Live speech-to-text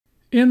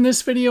In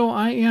this video,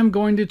 I am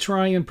going to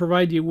try and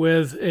provide you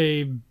with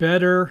a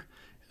better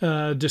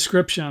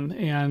description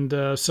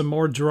and some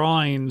more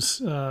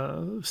drawings,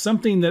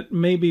 something that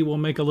maybe will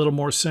make a little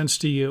more sense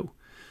to you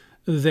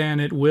than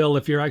it will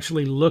if you're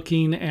actually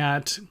looking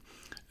at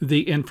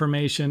the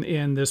information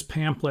in this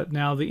pamphlet.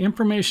 Now, the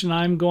information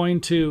I'm going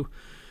to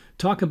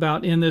talk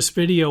about in this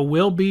video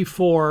will be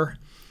for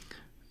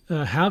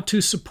how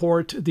to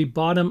support the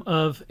bottom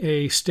of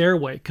a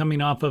stairway coming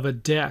off of a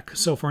deck.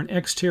 So for an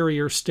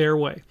exterior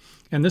stairway.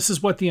 And this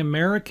is what the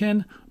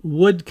American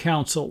Wood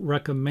Council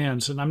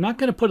recommends. And I'm not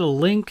going to put a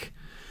link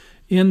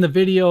in the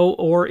video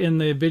or in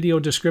the video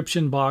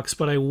description box,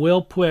 but I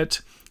will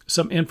put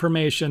some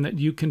information that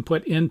you can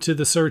put into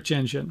the search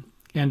engine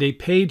and a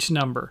page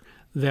number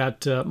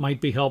that might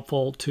be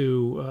helpful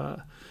to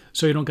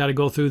so you don't got to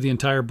go through the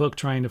entire book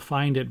trying to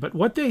find it. But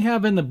what they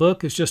have in the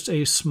book is just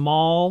a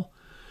small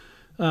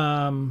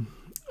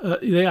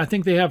I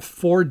think they have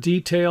 4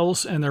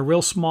 details, and they're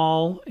real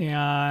small,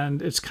 and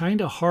it's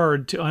kind of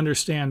hard to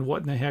understand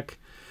what in the heck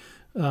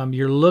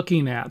you're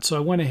looking at. So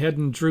I went ahead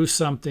and drew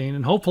something,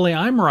 and hopefully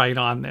I'm right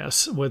on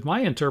this with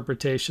my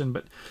interpretation.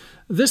 But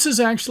this is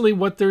actually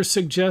what they're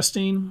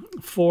suggesting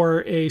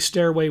for a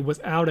stairway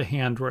without a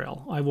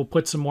handrail. I will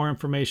put some more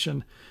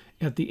information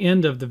at the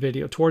end of the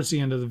video, towards the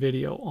end of the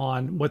video,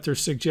 on what they're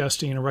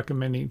suggesting and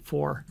recommending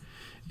for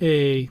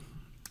a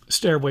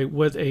stairway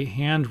with a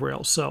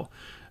handrail. So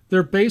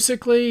they're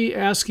basically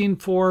asking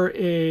for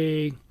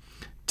a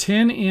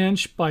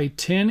 10-inch by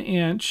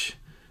 10-inch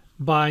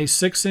by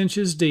 6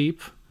 inches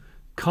deep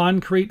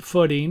concrete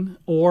footing,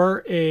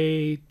 or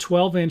a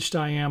 12-inch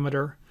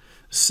diameter,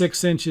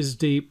 6 inches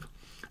deep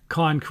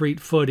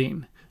concrete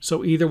footing.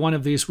 So either one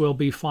of these will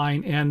be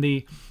fine, and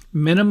the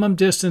minimum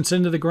distance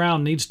into the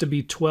ground needs to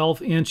be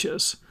 12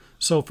 inches.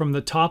 So from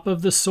the top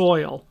of the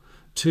soil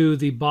to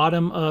the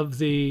bottom of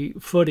the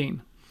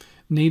footing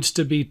needs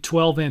to be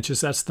 12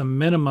 inches. That's the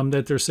minimum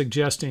that they're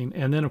suggesting.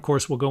 And then, of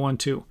course, we'll go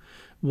into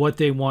what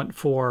they want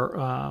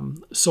for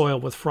soil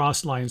with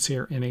frost lines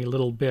here in a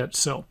little bit.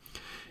 So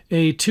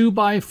a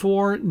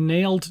 2x4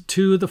 nailed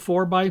to the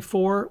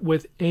 4x4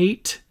 with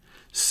 8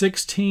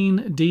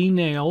 16D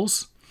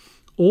nails,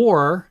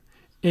 or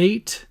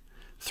 8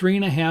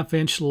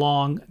 3.5-inch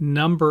long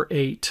number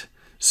 8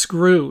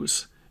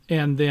 screws,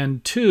 and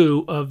then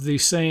 2 of the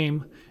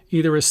same,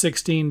 either a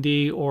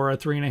 16D or a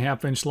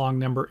 3.5-inch long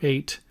number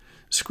 8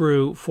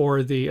 screw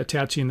for the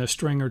attaching the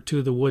stringer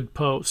to the wood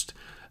post.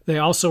 They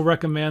also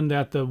recommend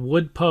that the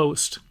wood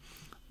post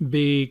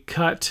be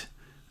cut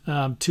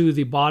to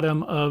the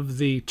bottom of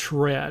the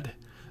tread.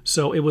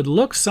 So it would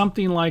look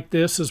something like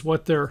this is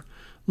what they're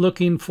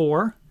looking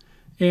for.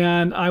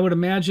 And I would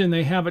imagine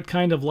they have it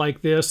kind of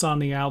like this on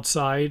the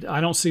outside. I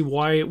don't see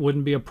why it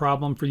wouldn't be a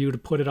problem for you to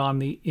put it on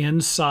the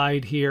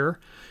inside here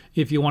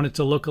if you want it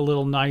to look a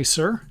little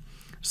nicer.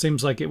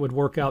 Seems like it would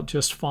work out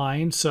just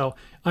fine. So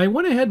I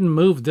went ahead and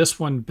moved this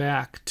one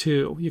back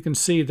too. You can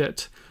see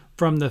that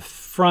from the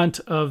front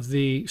of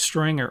the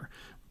stringer,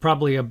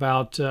 probably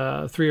about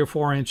 3 or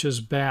 4 inches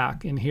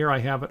back. And here I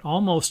have it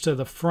almost to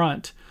the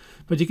front.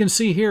 But you can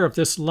see here, if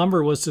this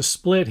lumber was to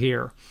split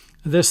here,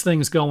 this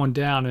thing's going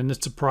down and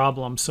it's a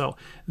problem. So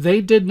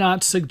they did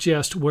not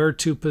suggest where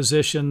to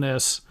position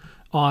this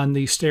on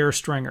the stair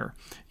stringer.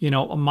 You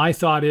know, my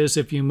thought is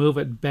if you move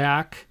it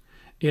back,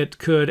 it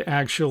could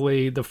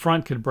actually, the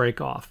front could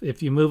break off.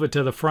 If you move it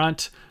to the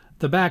front,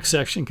 the back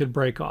section could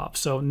break off.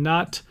 So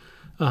not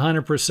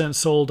 100%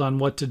 sold on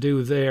what to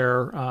do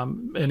there.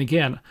 And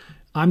again,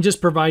 I'm just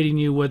providing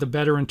you with a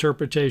better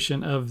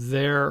interpretation of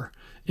their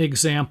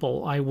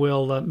example. I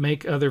will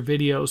make other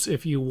videos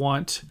if you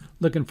want,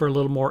 looking for a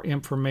little more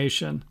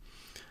information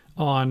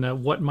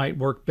on what might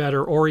work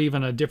better, or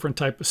even a different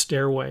type of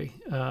stairway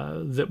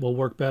that will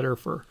work better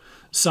for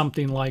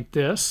something like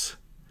this.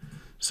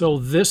 So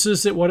this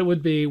is what it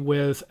would be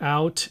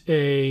without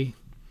a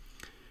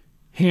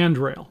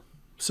handrail.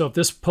 So if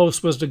this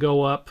post was to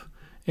go up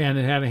and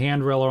it had a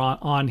handrail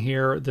on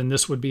here, then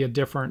this would be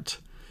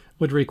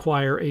would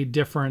require a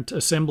different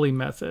assembly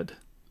method.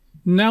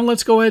 Now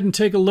let's go ahead and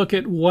take a look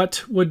at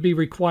what would be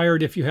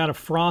required if you had a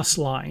frost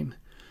line.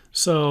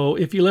 So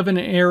if you live in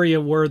an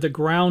area where the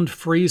ground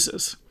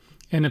freezes,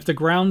 and if the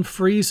ground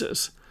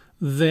freezes,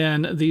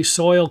 then the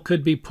soil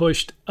could be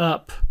pushed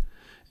up.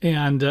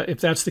 And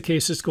if that's the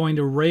case, it's going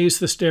to raise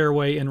the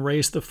stairway and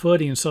raise the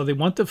footing. So they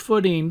want the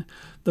footing,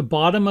 the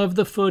bottom of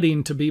the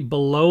footing, to be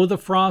below the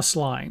frost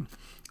line.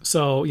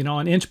 So, you know,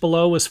 an inch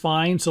below is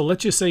fine. So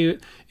let's just say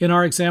in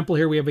our example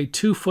here, we have a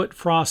 2-foot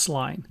frost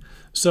line.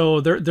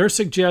 So they're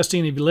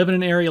suggesting if you live in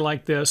an area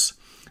like this,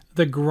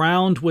 the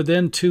ground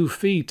within 2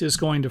 feet is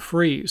going to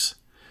freeze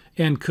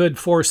and could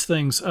force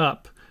things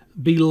up.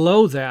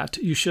 Below that,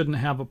 you shouldn't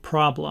have a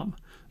problem.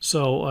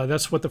 So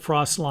that's what the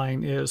frost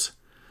line is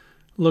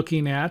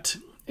looking at.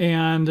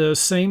 And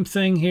same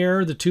thing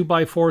here, the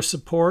 2x4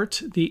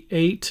 support, the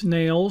 8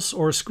 nails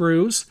or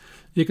screws,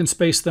 you can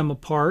space them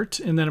apart.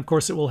 And then of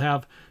course it will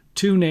have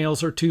 2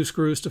 nails or 2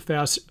 screws to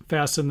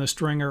fasten the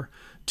stringer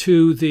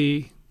to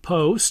the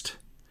post.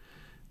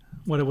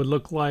 What it would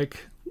look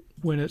like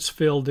when it's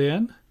filled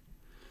in.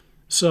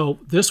 So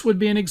this would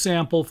be an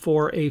example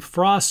for a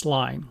frost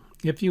line,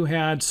 if you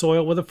had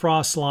soil with a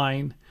frost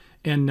line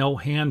and no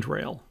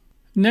handrail.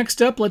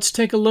 Next up, let's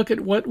take a look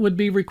at what would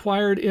be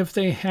required if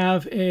they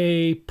have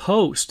a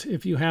post.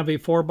 If you have a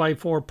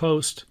 4x4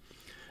 post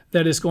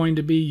that is going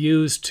to be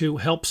used to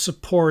help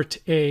support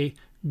a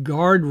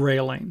guard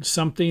railing,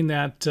 something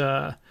that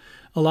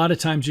a lot of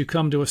times you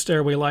come to a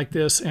stairway like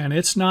this and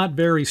it's not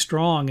very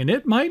strong, and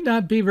it might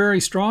not be very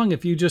strong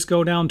if you just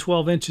go down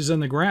 12 inches in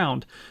the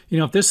ground. You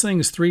know, if this thing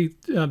is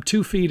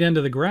 2 feet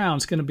into the ground,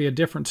 it's going to be a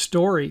different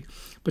story.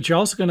 But you're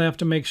also going to have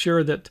to make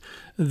sure that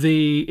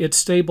it's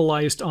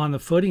stabilized on the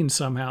footing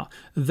somehow.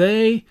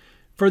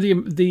 For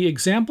the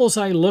examples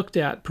I looked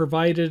at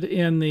provided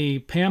in the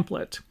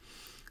pamphlet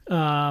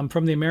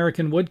from the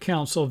American Wood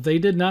Council, they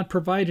did not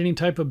provide any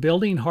type of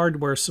building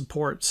hardware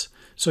supports.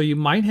 So you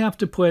might have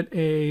to put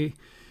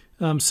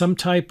some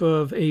type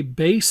of a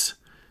base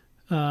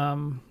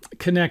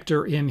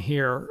connector in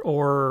here,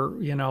 or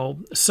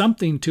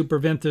something to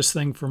prevent this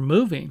thing from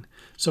moving.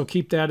 So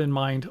keep that in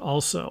mind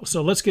also.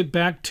 So let's get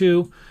back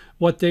to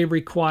what they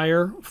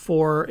require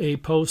for a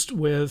post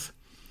that's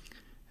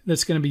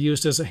going to be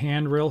used as a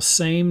handrail.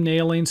 Same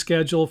nailing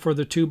schedule for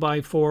the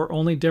 2x4.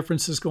 Only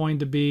difference is going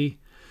to be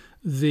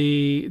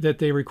that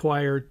they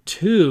require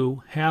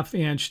 2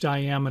 1/2-inch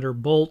diameter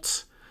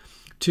bolts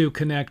to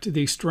connect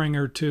the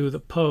stringer to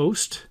the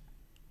post.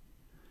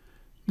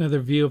 Another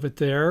view of it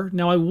there.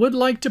 Now I would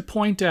like to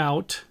point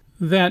out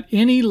that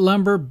any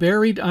lumber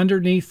buried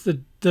underneath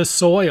the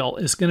soil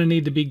is going to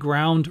need to be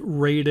ground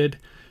rated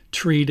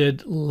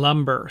treated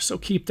lumber. So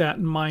keep that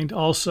in mind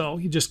also.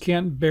 You just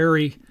can't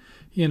bury,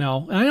 I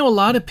know a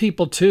lot of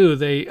people too,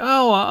 a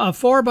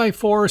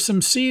 4x4,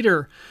 some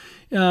cedar,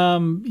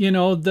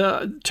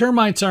 the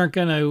termites aren't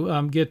going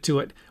to get to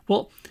it.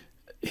 Well,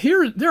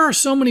 there are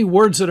so many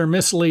words that are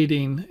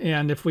misleading,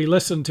 and if we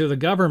listen to the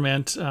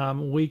government,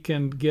 we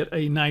can get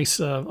a nice,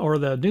 or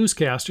the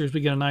newscasters, we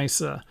get a nice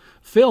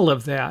fill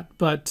of that.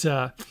 But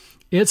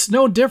it's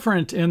no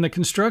different in the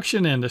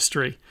construction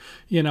industry.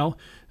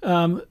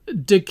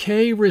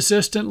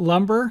 Decay-resistant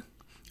lumber,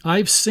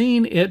 I've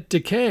seen it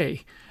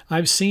decay.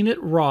 I've seen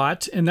it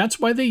rot, and that's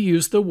why they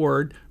use the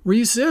word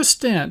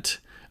resistant.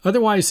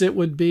 Otherwise, it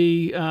would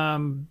be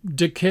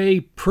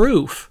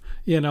decay-proof.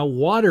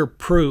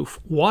 Waterproof,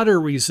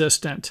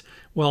 water-resistant.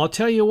 Well, I'll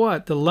tell you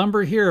what, the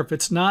lumber here, if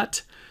it's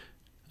not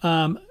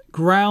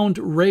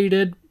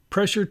ground-rated,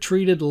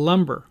 pressure-treated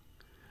lumber,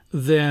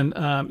 then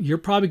you're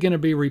probably going to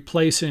be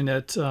replacing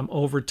it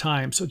over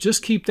time. So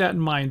just keep that in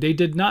mind. They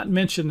did not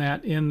mention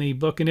that in the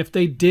book, and if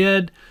they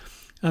did,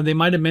 they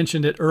might have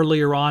mentioned it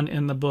earlier on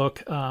in the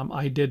book.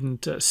 I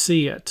didn't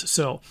see it.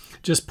 So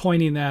just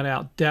pointing that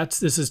out.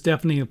 This is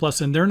definitely a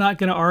plus, and they're not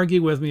going to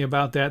argue with me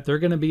about that. They're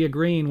going to be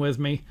agreeing with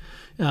me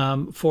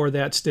for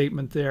that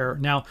statement there.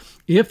 Now,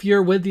 if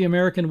you're with the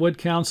American Wood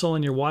Council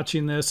and you're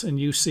watching this and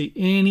you see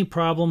any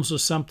problems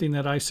with something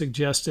that I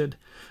suggested,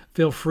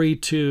 feel free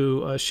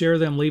to share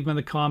them, leave them in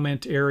the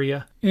comment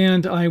area,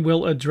 and I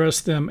will address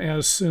them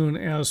as soon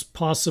as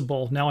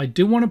possible. Now, I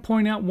do want to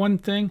point out one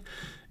thing.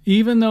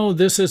 Even though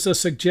this is a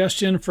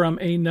suggestion from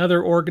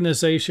another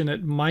organization,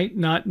 it might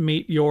not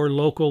meet your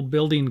local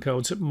building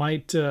codes. It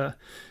might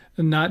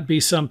not be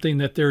something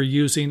that they're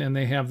using, and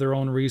they have their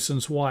own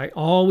reasons why.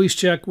 Always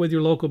check with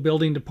your local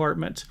building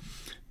department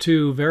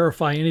to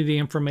verify any of the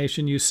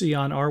information you see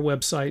on our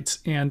websites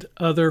and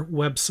other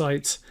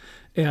websites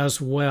as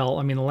well.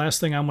 I mean, the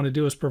last thing I want to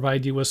do is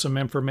provide you with some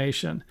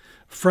information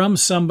from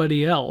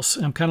somebody else.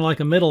 I'm kind of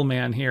like a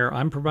middleman here.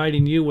 I'm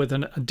providing you with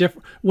an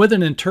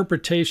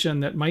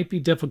interpretation that might be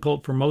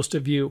difficult for most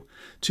of you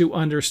to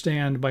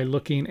understand by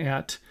looking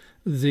at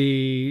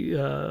the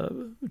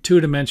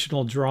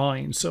two-dimensional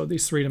drawing. So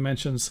these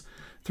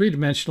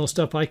three-dimensional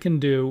stuff I can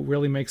do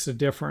really makes a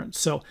difference.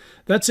 So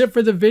that's it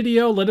for the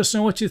video. Let us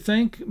know what you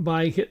think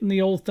by hitting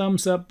the old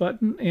thumbs up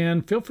button,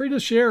 and feel free to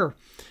share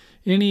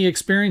any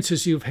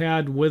experiences you've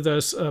had with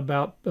us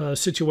about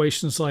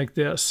situations like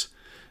this.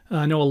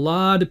 I know a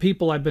lot of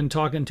people I've been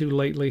talking to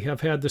lately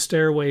have had the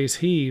stairways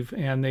heave,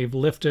 and they've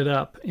lifted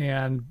up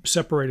and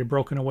separated,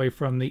 broken away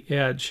from the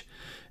edge.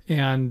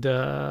 And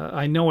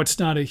I know it's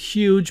not a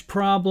huge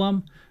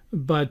problem,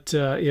 but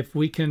if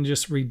we can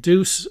just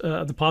reduce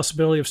the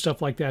possibility of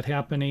stuff like that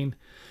happening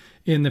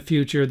in the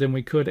future, then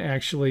we could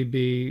actually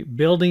be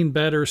building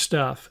better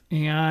stuff,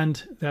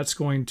 and that's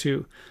going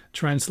to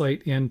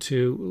translate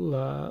into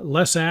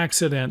less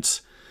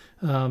accidents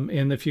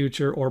in the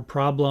future, or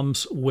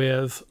problems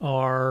with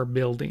our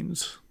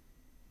buildings.